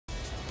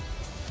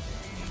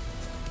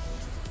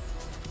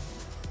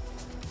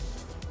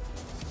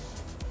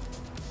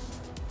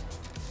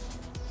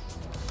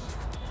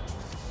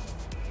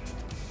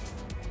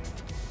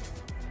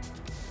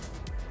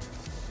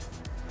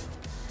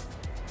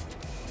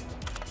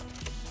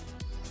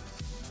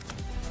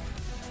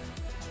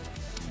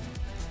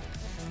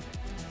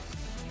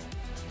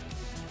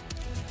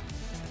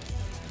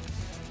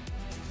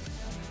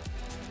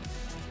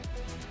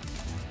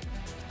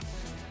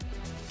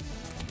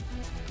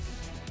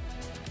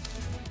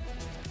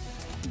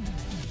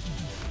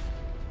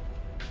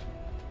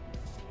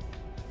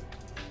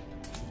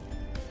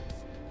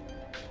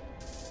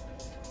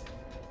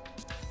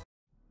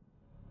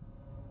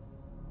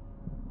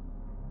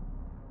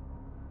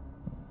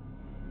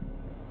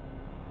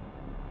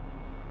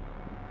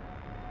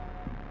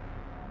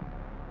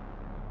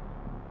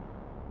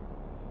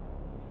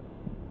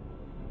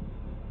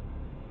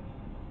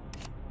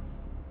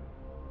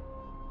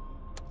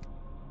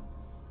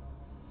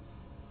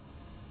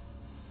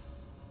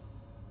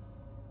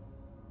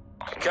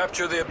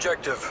Capture the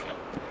objective.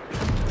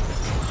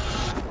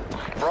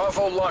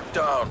 Bravo locked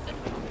down.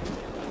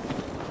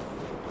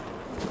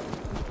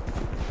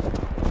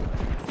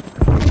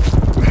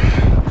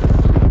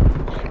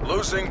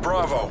 Losing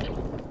Bravo.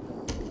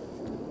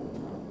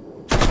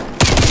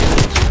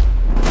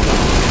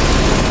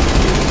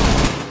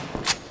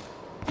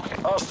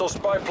 Hostile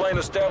spy plane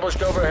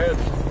established overhead.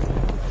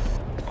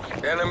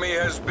 Enemy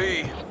has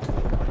B.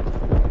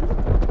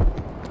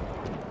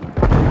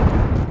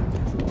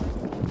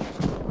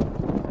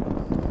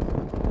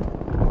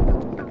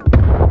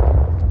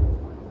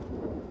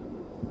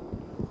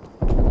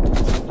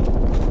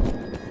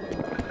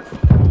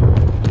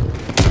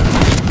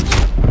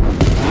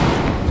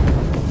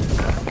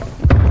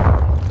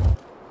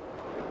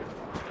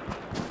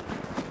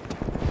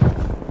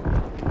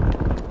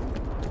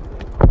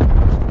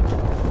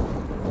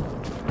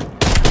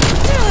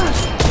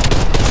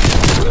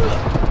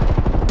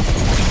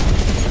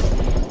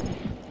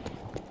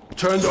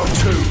 Turned on 2.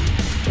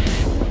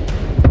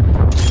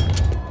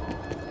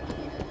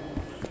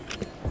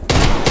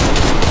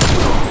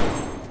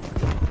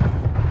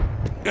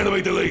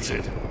 Enemy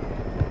deleted.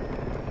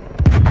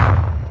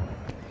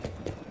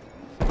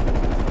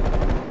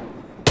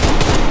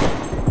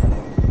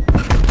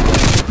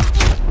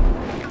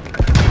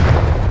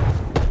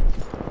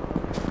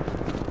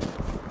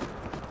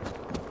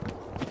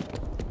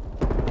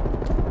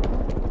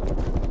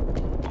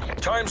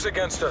 Time's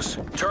against us.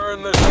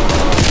 Turn this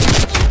around.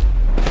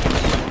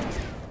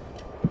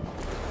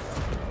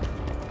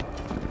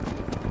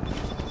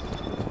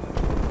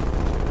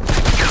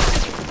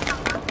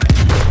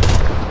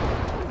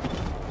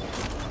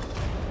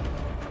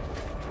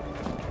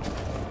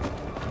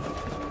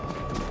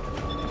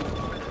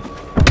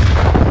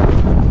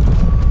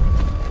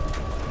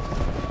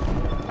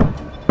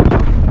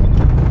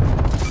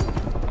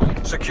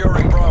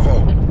 Securing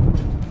Bravo.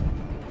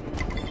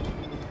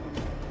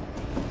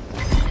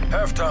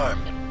 Halftime.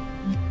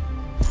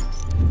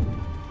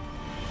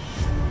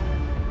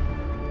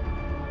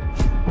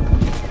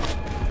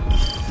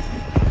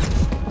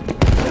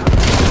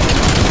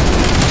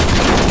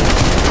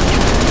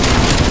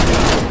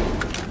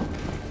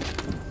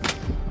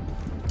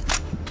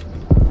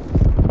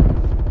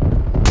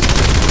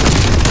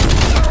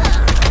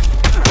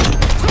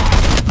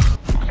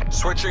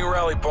 Switching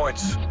rally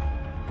points.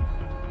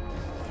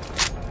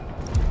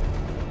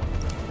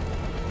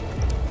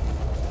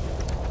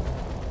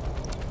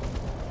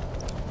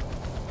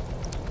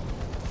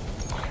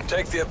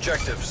 Take the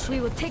objectives.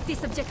 We will take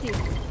this objective.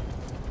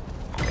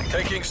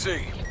 Taking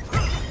C.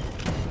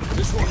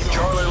 This one's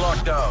Charlie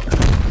locked down.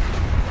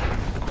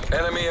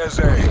 Enemy has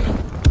A.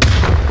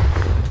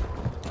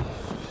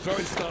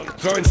 Throwing stun.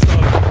 Throwing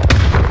stun.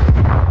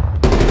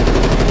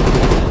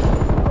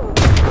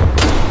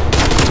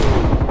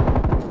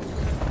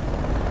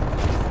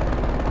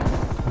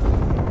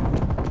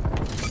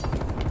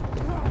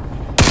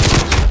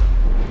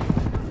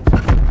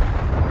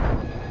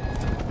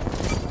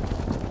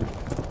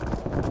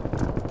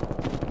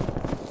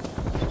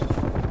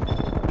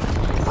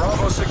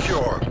 Bravo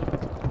secure.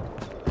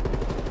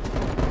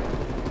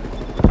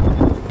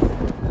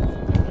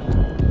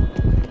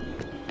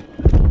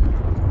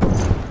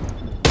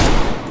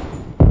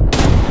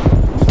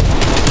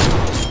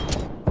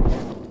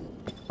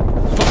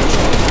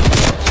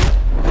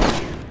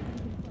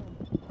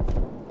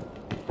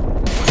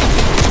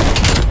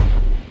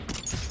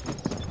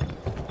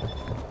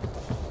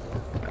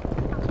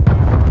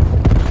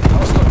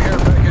 Hostile care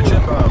package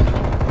inbound.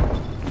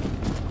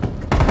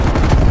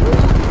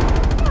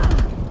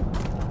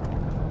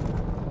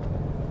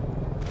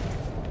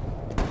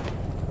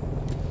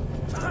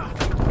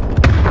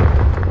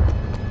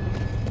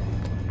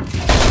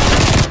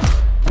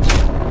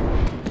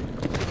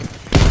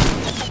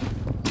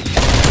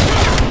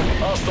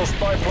 Hostile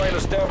spy plane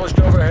established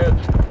overhead.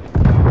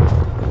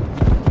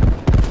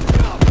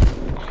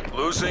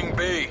 Losing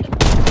B.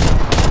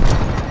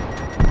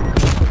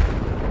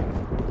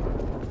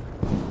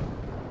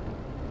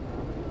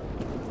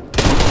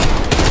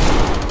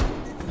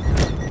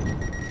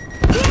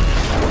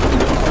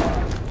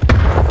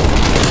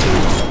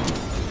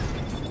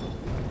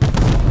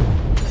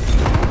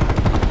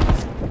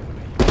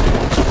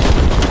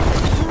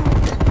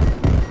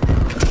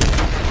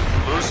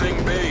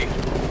 Losing B.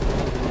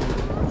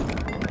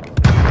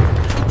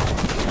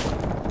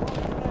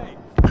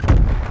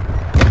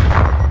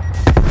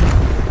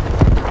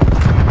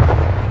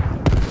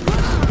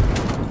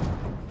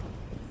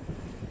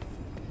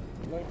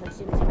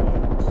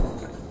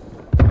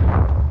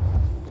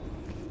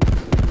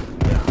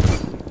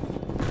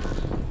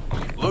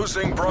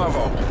 Losing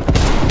Bravo.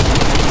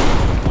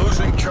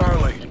 Losing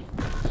Charlie.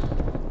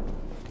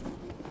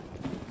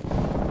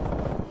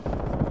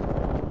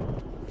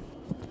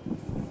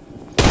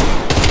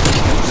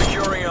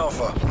 Securing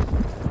Alpha.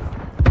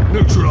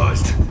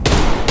 Neutralized.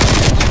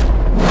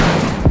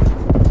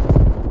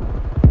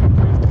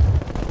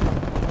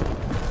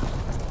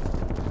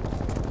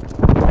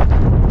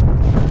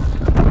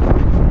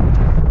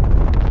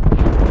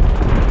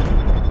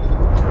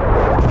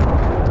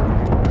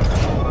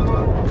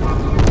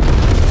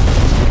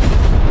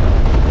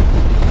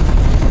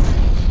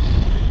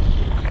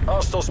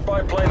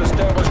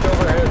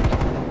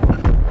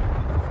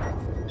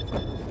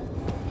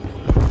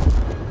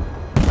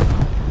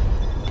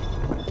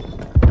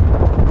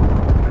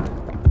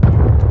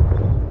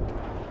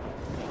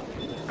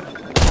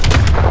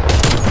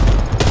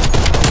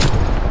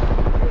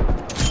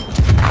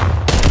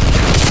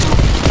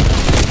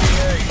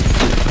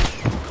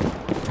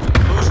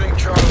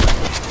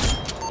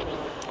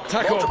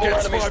 Tac off, Multiple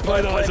get enemy spy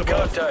plane eyes plane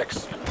above.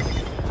 contacts.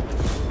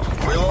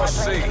 We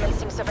lost C.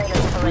 Commencing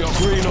surveillance We are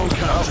operation. green on Alpha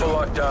capture.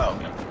 locked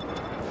down.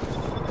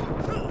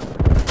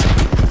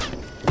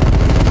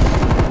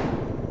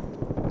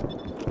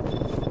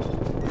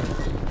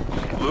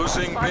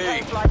 Losing Spy B.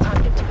 plane flight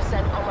time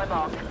 50% on my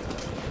mark.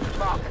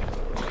 Mark.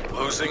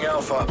 Losing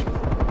Alpha.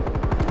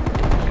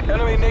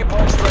 Enemy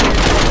napalm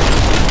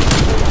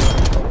strike.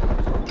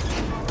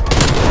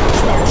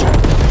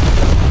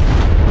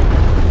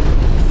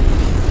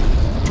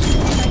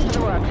 Thanks for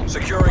the work.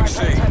 Securing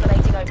Spy plane C.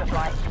 terminating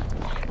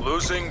overflight.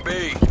 Losing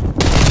B.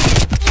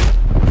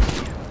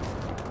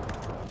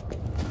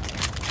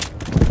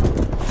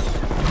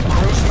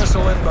 Cruise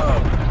missile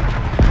inbound.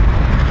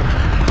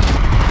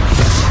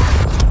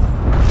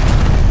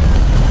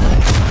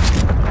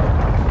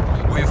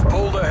 We've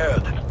pulled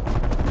ahead.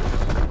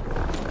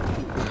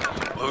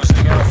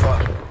 Losing Alpha.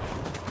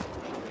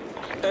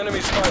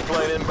 Enemy spy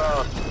plane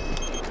inbound.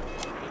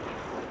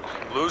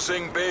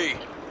 Losing B.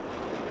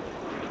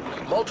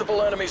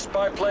 Multiple enemy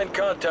spy plane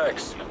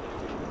contacts.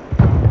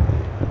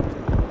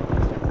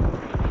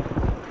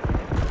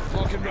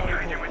 Marking rally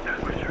point.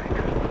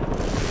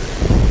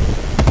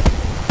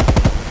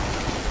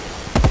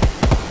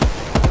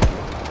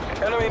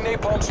 Enemy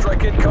napalm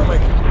strike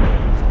incoming.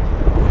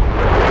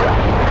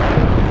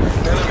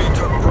 Enemy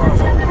took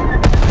Bravo.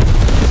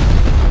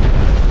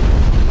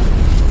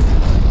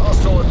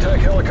 Hostile attack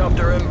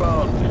helicopter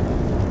inbound.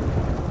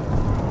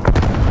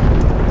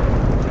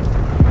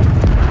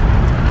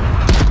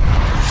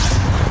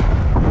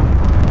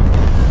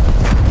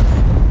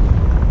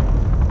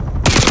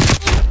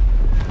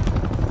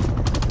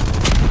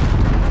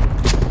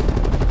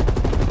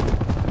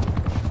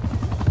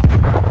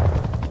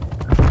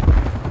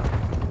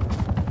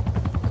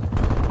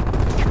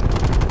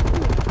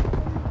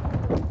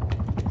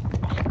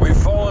 We've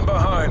fallen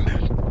behind.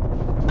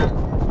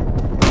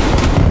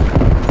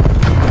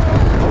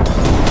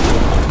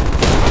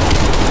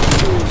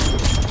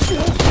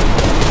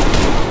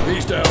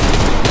 He's down.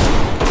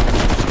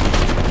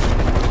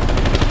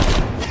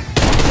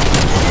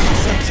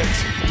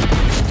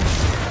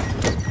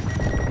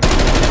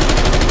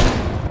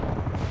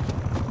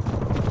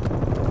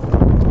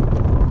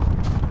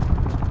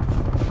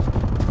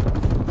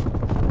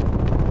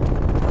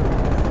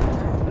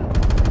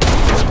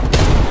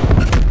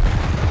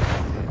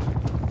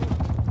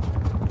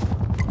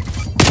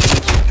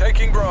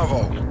 Taking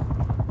Bravo.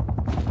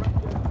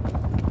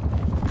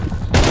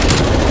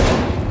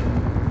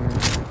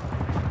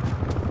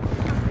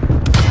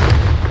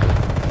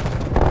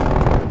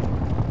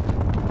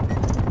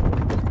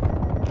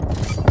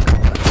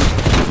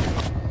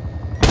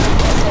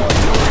 Hostile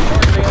artillery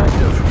targeting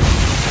active.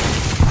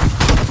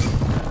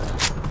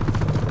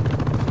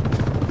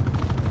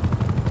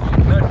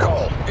 Net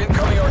call.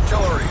 Incoming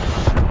artillery.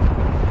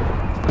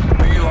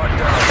 B locked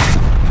down.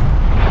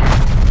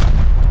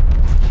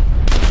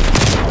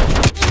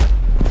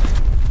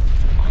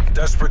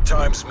 Desperate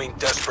times mean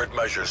desperate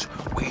measures.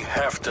 We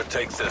have to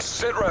take this.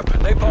 Sitrep,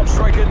 napalm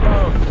strike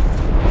inbound.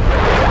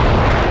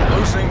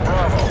 Losing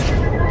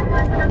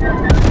Bravo.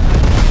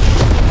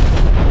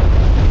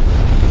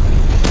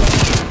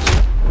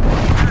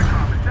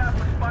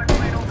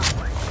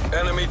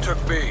 Enemy took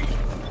B.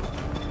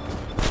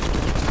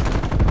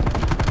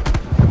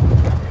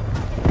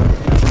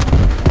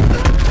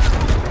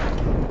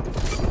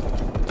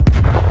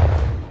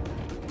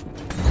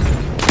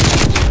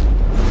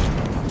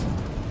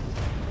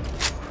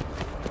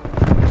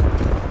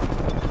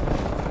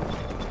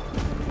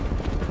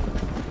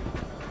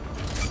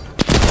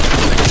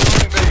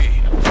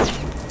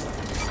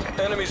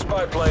 Enemy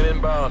spy plane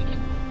inbound.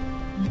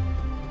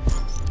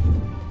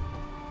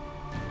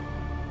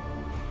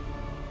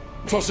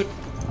 Toss it.